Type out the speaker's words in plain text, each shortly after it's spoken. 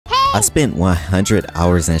I spent 100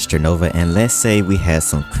 hours in Strinova, and let's say we had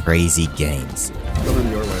some crazy games. Coming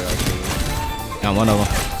your way, actually. Got one of them.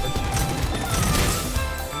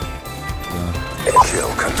 Kill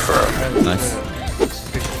confirmed. Nice.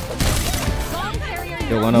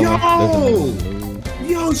 Got one of them.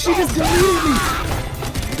 Yo, she just deleted me.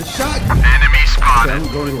 The shot. Enemy spotted. Okay,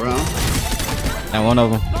 I'm going around. Got one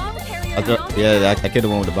of them. Yeah, I killed the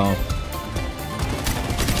one with the bomb.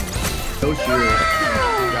 No shield.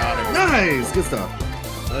 Nice, good stuff.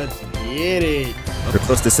 Let's get it. We're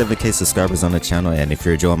close to 7K subscribers on the channel, and if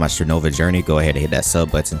you're enjoying my Strinova journey, go ahead and hit that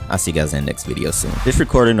sub button. I'll see you guys in the next video soon. This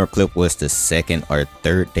recording or clip was the second or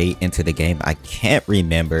third day into the game. I can't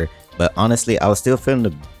remember, but honestly, I was still feeling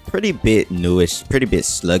a pretty bit newish, pretty bit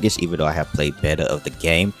sluggish, even though I have played better of the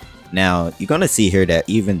game. Now, you're gonna see here that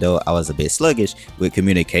even though I was a bit sluggish with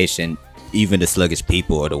communication, even the sluggish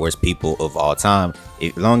people are the worst people of all time.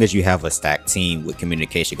 As long as you have a stacked team with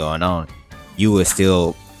communication going on, you will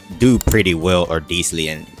still do pretty well or decently,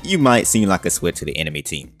 and you might seem like a switch to the enemy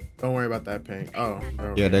team. Don't worry about that ping. Oh,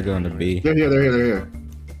 yeah, they're going to be. They're here.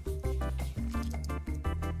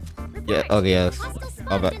 Yeah, oh yeah.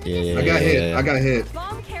 Oh, but, yeah. I got hit.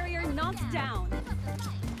 Bomb carrier knocked down.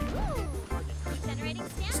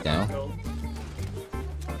 It's down.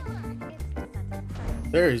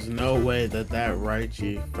 there is no way that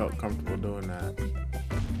Raichi felt comfortable doing that.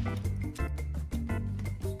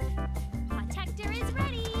 Protector is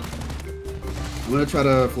ready. I'm gonna try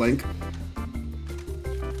to flank.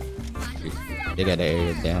 They got the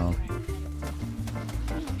area down.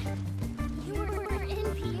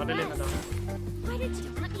 Why did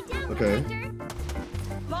you let me down? Okay.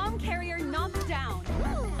 Bomb carrier knocked down.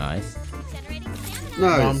 Nice. Generating stamina.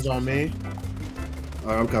 Nice. Bombs on me.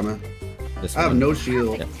 Alright, I'm coming. This I have one. no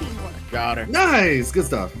shield. Yeah. Got her. Nice, good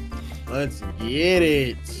stuff. Let's get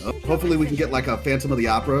it. Hopefully we can get like a Phantom of the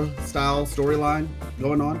Opera style storyline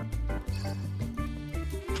going on. I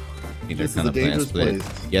think they're This is kind a of playing dangerous split.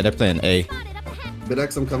 place. Yeah, they're playing A. Spotted up ahead.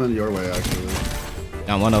 Bidex, I'm coming your way actually.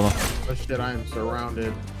 Got one of them. Oh shit, I am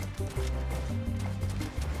surrounded.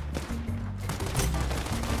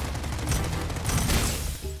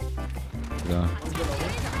 Yeah.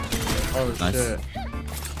 Oh Nice. shit.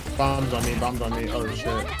 Bombs on me, bombs on me. Oh shit.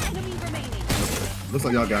 Enemy remaining. Looks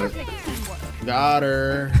like y'all got it. Got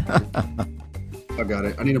her. I got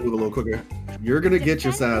it. I need to move a little quicker. You're gonna get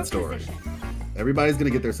your sad story. Everybody's gonna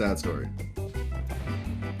get their sad story.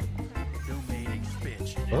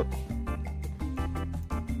 Oh.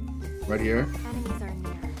 Right here. Enemies are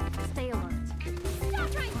near. Stay alert.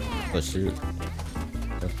 Stop right there. Oh shoot.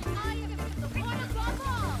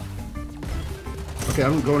 Okay,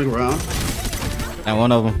 I'm going around. Got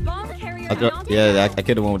one of them. Bomb carrier knocked Yeah, I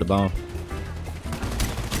killed the one with the bomb.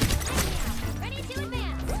 Ready to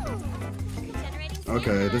advance. Generating Okay,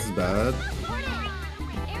 stamina. this is bad.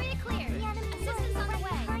 Area clear. Assistance on the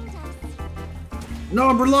way. No,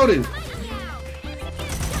 I'm reloading.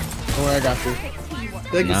 Oh, I got you.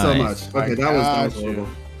 Thank you so Nice. much. Okay, that I was got horrible. you.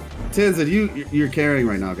 Tenzin, you're carrying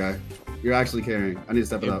right now, guy. You're actually carrying. I need to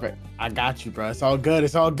step it up. I got you, bro. It's all good.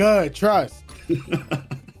 It's all good. Trust.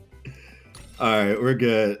 All right, we're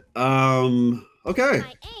good. Okay.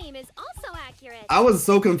 My aim is also accurate. I was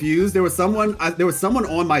so confused. There was someone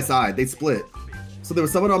on my side. They split. So there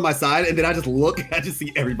was someone on my side, and then I just look, I just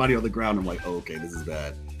see everybody on the ground. I'm like, oh, okay, this is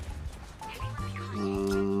bad. Here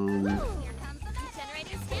comes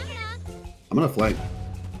generating stamina. I'm gonna flank.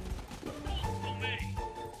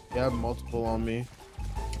 You have multiple on me.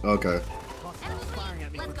 Okay.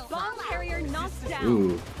 Let's go. Bomb carrier knocked down.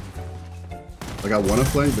 Ooh. I got one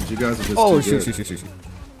flank, but you guys are just Oh too shoot, good. shoot.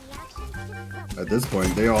 At this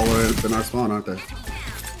point, they all are in our spawn, aren't they?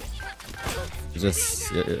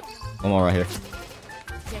 Just yeah. One more right here.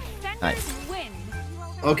 Defenders Nice. win.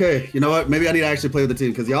 Okay, you know what? Maybe I need to actually play with the team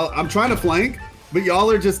because y'all. I'm trying to flank, but y'all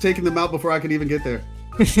are just taking them out before I can even get there.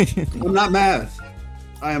 I'm not mad.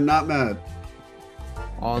 I am not mad.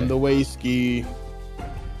 On the way, ski.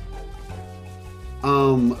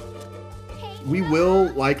 We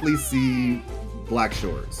will likely see black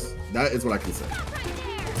shores. That is what I can say.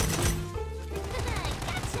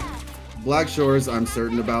 Black shores, I'm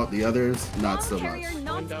certain about. The others, not so much. Carrier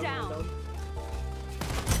knocked down.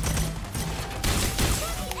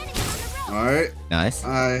 All right, Nice.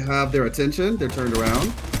 I have their attention. They're turned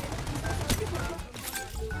around.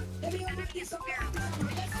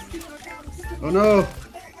 Oh no!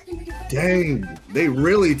 Dang, they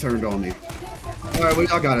really turned on me. All right, well,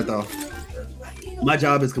 y'all got it though. My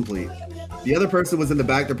job is complete. The other person was in the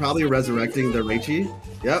back. They're probably resurrecting the Raichi.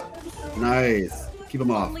 Yep. Nice. Keep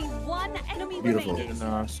them off. Only one enemy Beautiful. remaining.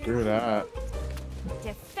 Nah, screw that.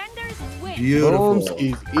 Defenders win. Beautiful.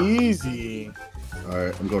 Boomski's easy. All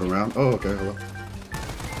right, I'm going around. Oh, okay. Hello.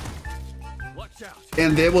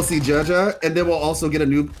 And then we'll see Jaja, and then we'll also get a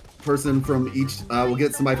new person from each. We'll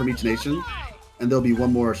get somebody from each nation, and there'll be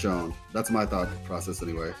one more shown. That's my thought process,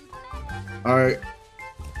 anyway. All right.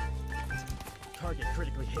 Target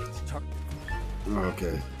critically hit.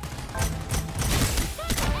 Okay.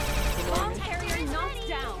 Bomb carrier knocked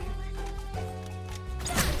down.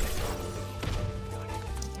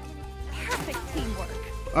 Perfect teamwork.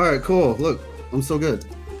 All right. Cool. Look, I'm so good.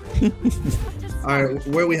 All right,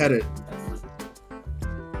 where are we headed?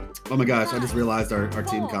 Oh my gosh, I just realized our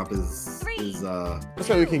team comp is That's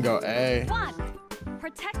why we can go A. One.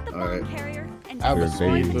 Protect the All bomb right. carrier and I have a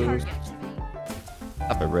destroy speed the boost. target.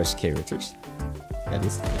 Up a rush characters. That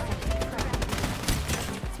is.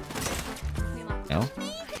 No?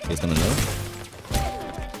 He's gonna know.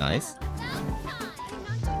 Nice.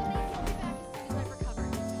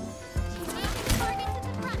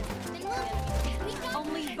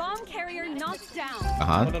 Only bomb carrier knocked down.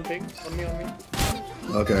 Uh-huh. On ping. On me.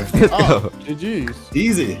 okay. Oh, GG's.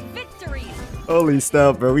 Easy. Victory. Holy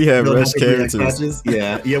stuff, bro. We have No rush double react characters.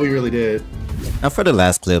 matches? Yeah, we really did. Now for the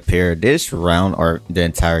last clip here, this round or the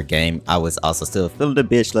entire game, I was also still feeling a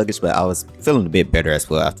bit sluggish, but I was feeling a bit better as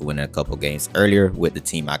well after winning a couple games earlier with the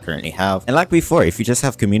team I currently have. And like before, if you just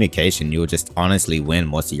have communication, you'll just honestly win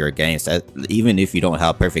most of your games. That, even if you don't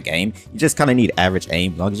have perfect aim, you just kind of need average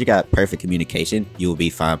aim. As long as you got perfect communication, you will be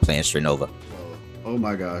fine playing Strinova. Oh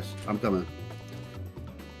my gosh, I'm coming.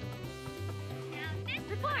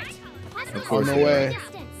 Of On course. the they are. way.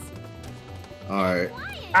 All right.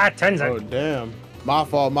 Ah, 10 Oh seconds. damn. My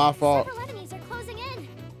fault. My fault. Several enemies are closing in.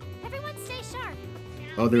 Everyone stay sharp.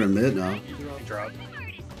 Oh, they're in mid now. Drop.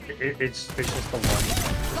 It's just the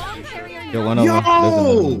one. Bomb carrier Yo, knocked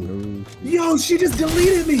 101. Yo, she just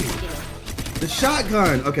deleted me. The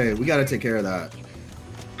shotgun. Okay, we gotta take care of that.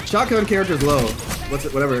 Shotgun character's low.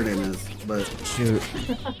 Whatever her name is. But Shoot.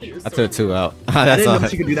 I took 2 out. I That's didn't all. know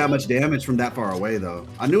she could do that much damage from that far away, though.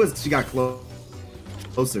 I knew she got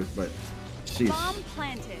closer, but sheesh. bomb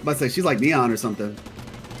planted. I'm about to say, she's like Neon or something.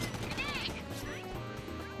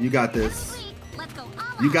 You got this. Let's go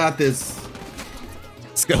all You got this.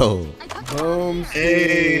 Let's go. Boom.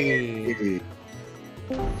 Hey.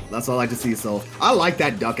 That's all I like to see, so I like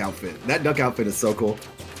that duck outfit. That duck outfit is so cool.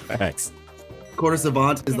 Facts. Quarter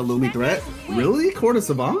Savant is the looming threat. Really? Quarter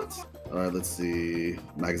Savant? Alright, let's see.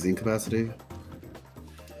 Magazine capacity?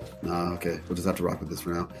 Nah, okay. We'll just have to rock with this for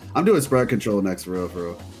now. I'm doing spread control next, for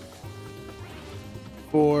real.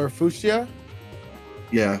 For Fuchsia.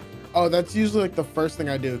 Yeah. Oh, that's usually like the first thing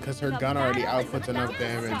I do because her gun already outputs enough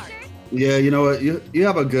damage. Yeah, you know what? You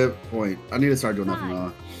have a good point. I need to start doing that from now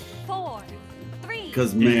on. 4, 3,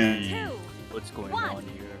 Because, man. 2. What's going One. on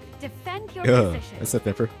here? Defend your Yeah, position. that's a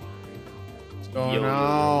pepper. What's going Yo,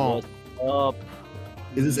 on? what's up?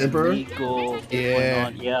 Is this Emperor? Nico, what's Yeah. going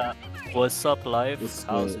on? Yeah. What's up, life? What's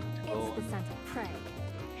How's good? it It's going? the scent of prey.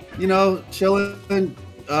 You know, chilling,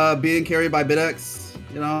 being carried by Bidex,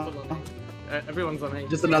 you know? Everyone's on A.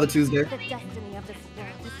 Just another Tuesday. The destiny of this world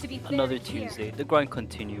is to be Another buried here. Tuesday. The grind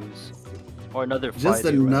continues. Or another Just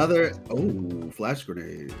Friday, right? another. Oh, flash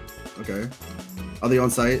grenade. Okay. Are they on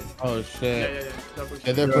site? Oh shit. Yeah.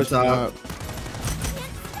 Yeah, they're Go pushing top. up.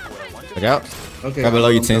 Look out. Okay. Right below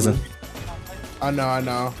you, I'm coming. Tenzin. I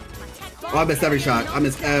know. Oh, I missed every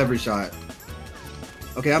shot.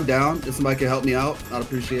 Okay, I'm down. If somebody can help me out, I'd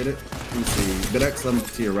appreciate it. Let me see. Bidex, I'm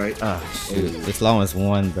to your right. Ah, shoot. This long as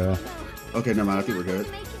 1, bro. Okay, never mind. I think we're good.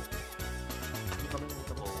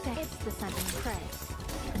 It's the scent of prey.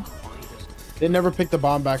 They never picked the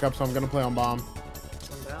bomb back up, so I'm gonna play on bomb.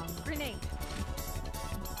 Grenade.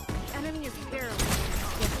 Enemy is barely.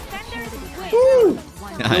 Defenders Woo!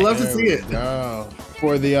 win. I love to There see we it. go.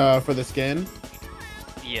 For the skin.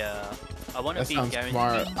 Yeah. I want to That be sounds guaranteed.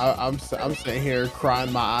 smart. I'm sitting here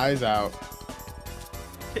crying my eyes out.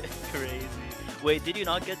 Crazy. Wait, did you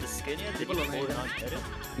not get the skin yet? Did you not get it?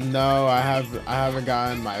 No, I haven't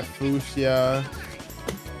gotten my fuchsia.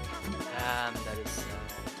 Damn, that is sad.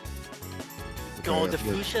 Okay, No, the that's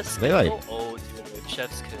good. fuchsia skin. They like- Oh, dude,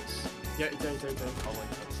 chef's kiss. Yeah. Oh my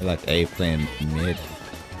god. I like A playing mid.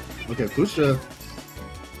 Okay, Fuchsia.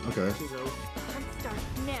 Okay. Let's start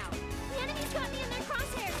now. The enemy's got me in their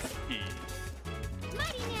crosshairs.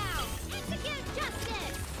 Mighty now. Execute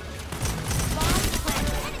justice. Bomb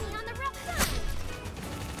planted. Enemy on the rough side.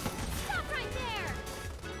 Stop right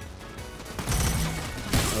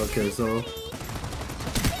there. Okay, so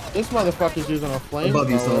This motherfucker's using a flame. above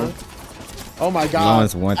you, so. Oh my god.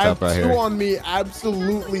 Lawrence one top right Two here. on me,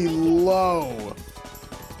 absolutely low.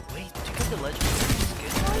 Wait, did you get the legendary skin?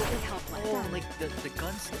 Slightly help like Oh, that. like the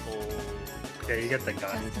gun's. Oh, Yeah, you get the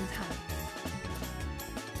gun. Just in time.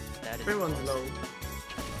 that is. Everyone's close. low.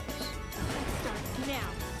 Start now.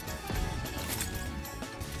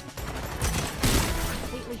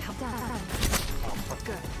 Completely done.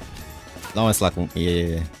 Good. Lawrence like,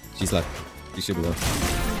 yeah. She's like, you should be low.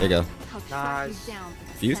 There you go. I'll track you Nice. down.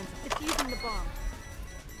 Fuse? Defusing the bomb.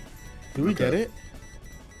 Do we get it?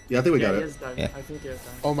 Yeah, I think we Yeah, got he it. is done. Yeah. I think he is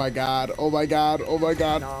done. Oh my god. Oh my god. Oh my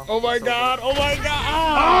god. No, Oh my it's god. over. Oh my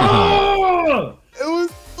god. Oh! It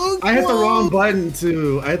was so I hit the close. wrong button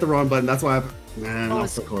too. I hit the wrong button. That's why man, I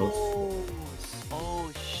was so close.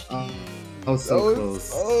 Oh shit. I was That so was close.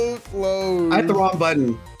 so close. I hit the wrong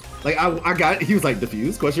button. Like I got it. He was like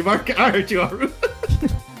diffuse question mark. I heard you. Aru.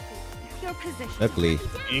 Your position. Luckily,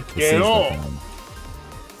 You it get seems off. like,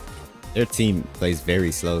 their team plays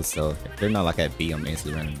very slow, so if they're not like at B, I'm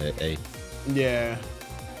instantly running to A. Yeah.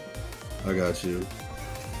 I got you. It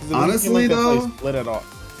doesn't Honestly, seem like they play though- split at all.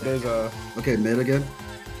 There's a. Okay, mid again.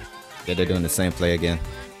 Yeah, they're doing the same play again.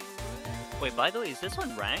 Wait, by the way, is this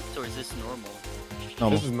one ranked or is this normal?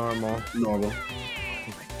 Normal. This is normal. Normal.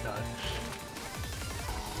 Oh my god.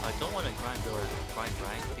 I don't want to grind or grind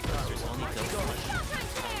rank because there's only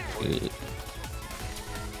those.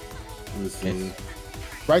 Let me see.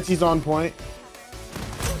 Righty's on point.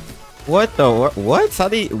 What the? What? How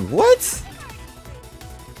do you, what?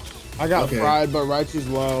 I got Okay. fried, but Righty's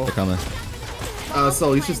low. They're coming.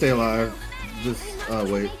 So you should stay alive. Just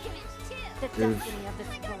wait. The destiny of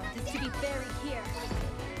this world is to be buried here.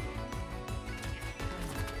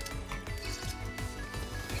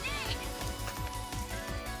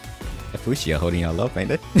 Fushia holding y'all up, ain't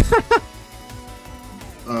they?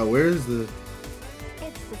 Where is the?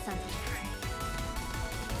 It's the sun.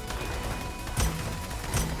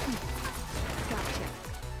 Gotcha.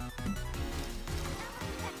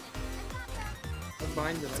 I'm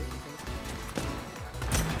behind you, right?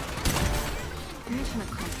 Mission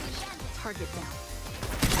accomplished. Target down.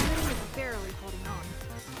 Enemy is barely holding on.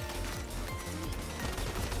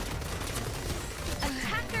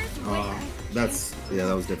 Attackers win. That's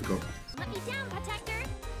that was difficult. Let me down, protector.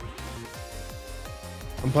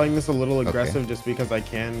 I'm playing this a little aggressive just because I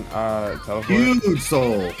can teleport. Huge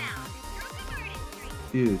soul.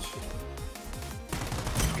 Huge.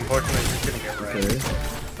 Unfortunately, she's gonna get red. Okay.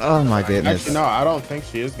 Oh my goodness. Actually, no, I don't think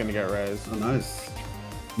she is gonna get res. Oh, nice.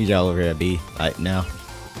 Need y'all over here at B right now.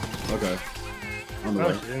 Okay. On the No,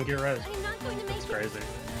 way. she didn't get red. I'm not going to That's make it. crazy.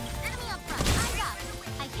 Enemy up front. Eyes up.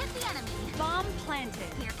 I hit the enemy. Bomb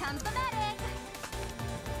planted. Here comes the medic.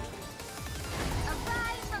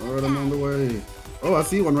 Arise from All right, I'm on the way. Oh, I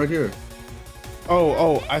see one right here.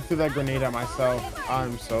 Oh, I threw that grenade at myself.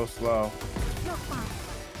 I'm so slow. You're fine.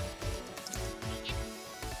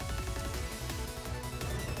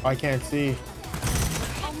 I can't see.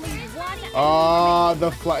 Only one.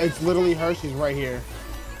 Oh, it's literally her. She's right here.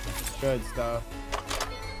 Good stuff.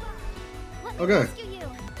 Let me Okay. rescue you.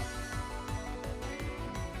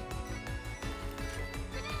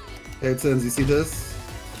 Hey, Tins, you see this?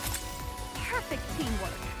 Perfect teamwork.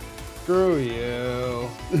 Screw you.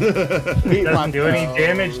 It doesn't do any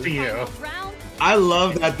damage to you. Final round. I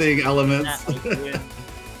love that thing, Elements.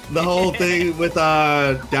 The whole thing with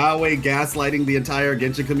Dawei gaslighting the entire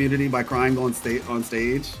Genshin community by crying on stage.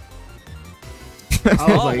 I was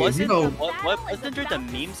Oh, like, wasn't, you know, wasn't there the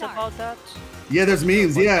memes about that? yeah, there's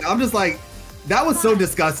memes. Yeah, I'm just like, that was so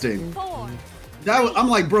disgusting. 4. I'm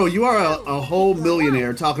like, bro, you are a whole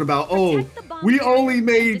millionaire talking about, oh, we only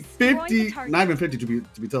made 50, not even 50 to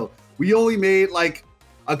be told. We only made like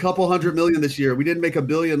a couple $100 million this year. We didn't make $1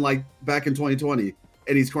 billion like back in 2020.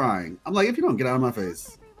 And he's crying. I'm like, if you don't get out of my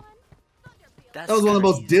face. That's That was one of the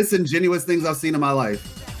most crazy. disingenuous things I've seen in my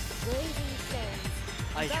life.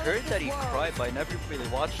 I heard that he cried, but I never really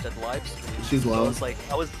watched that live stream. She's So I low. was like,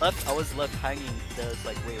 I was left hanging. There, I was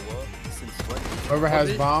like, wait, what? Since when? Whoever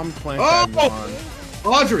has bomb, plant Oh! that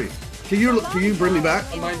bomb. Audrey, can you bring me back?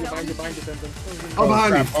 I'm behind you, Tenzin. Oh,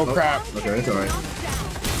 behind me. Oh crap. Okay, it's all right.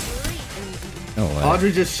 No way.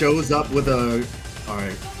 Audrey just shows up with a. All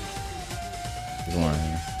right. There's one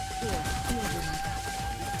here.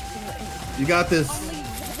 You got this. Only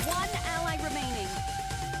one ally remaining.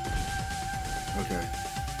 Okay.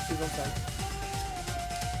 She's on side.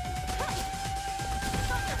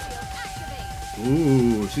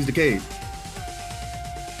 Ooh, she's decayed.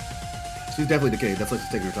 She's definitely decayed. That's why she's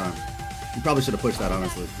taking her time. You probably should have pushed that,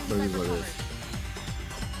 honestly. But it is what it is.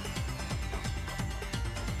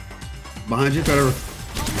 Behind you, try to. Only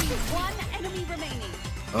one enemy remaining.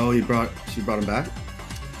 Oh, she brought him back.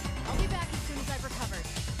 I'll be back as soon as I've recovered.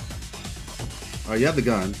 All right, you have the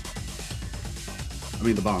gun. I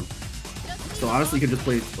mean the bomb. So honestly, you can just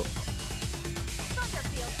play.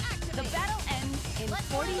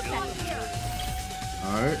 40 seconds.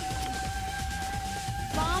 All right.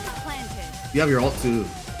 Bomb planted. You have your ult too.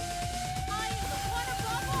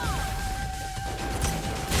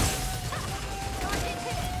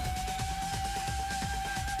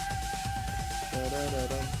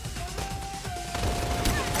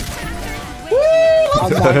 I'm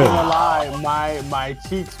not gonna lie, my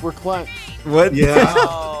cheeks were clenched. What? Yeah.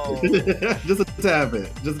 Oh. Just a tad bit.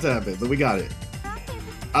 Just a tad bit. But we got it.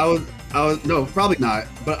 I was no, probably not.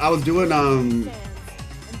 But I was doing ult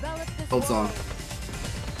song.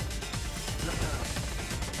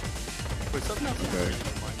 Okay.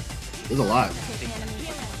 There's a lot.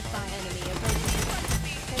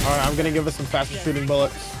 All right, I'm gonna give us some faster shooting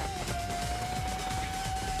bullets.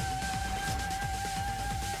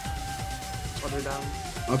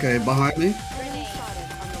 Okay, behind me.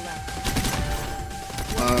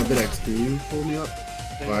 Bidex, can you pull me up?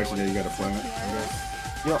 Well, actually, you got a flag, I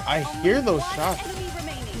guess. Yo, I hear those shots.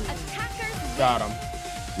 Got him.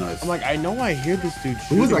 Nice. I'm like, I know I hear this dude.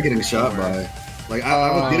 Who was I getting shot somewhere. by? Like,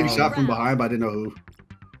 I was getting shot from behind, but I didn't know who.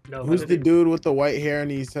 No, Who's the dude with the white hair and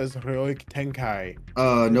he says Heroic Tenkai?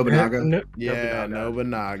 Nobunaga. Yeah,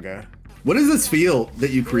 Nobunaga. What is this field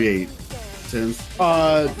that you create, Tins?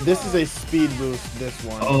 This is a speed boost, this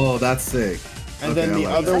one. Oh, that's sick. And Okay, then the I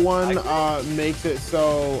like other that. one makes it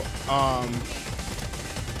so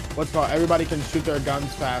what's it called? Everybody can shoot their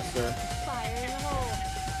guns faster.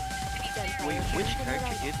 Wait, which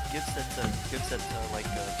character gives it like a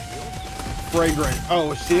field? Fragrant.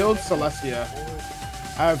 Oh, shield, Celestia.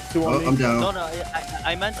 I have two on me. I'm down. No,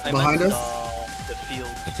 I meant Behind us? the field.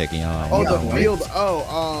 I'm taking y'all. Oh, Yeah, the white. field.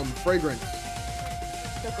 Oh, fragrance.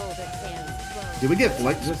 Did we get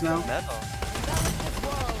flicked just now? Metal.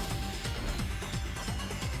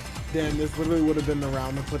 Damn, this literally would have been the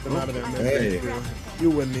round to put them out of their misery. Hey. You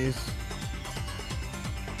win these.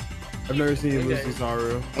 I've never seen you lose to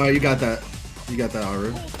Zaru. Oh, you got that. You got that,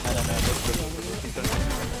 Haru.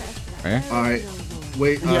 Where? All right.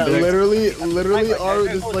 Wait. Yeah, Bidex. literally, Aru,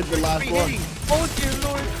 this is like the last one. Oh dear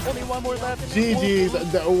lord, only one more left. GG's.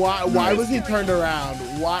 Why was he turned around?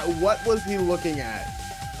 What was he looking at?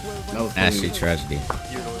 That was Ashley funny. tragedy.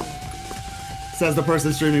 Says the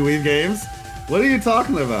person streaming Weave Games. What are you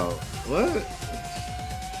talking about? What?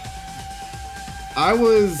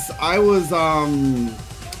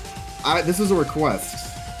 This was a request.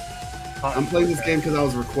 I'm playing this game because I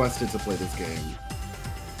was requested to play this game.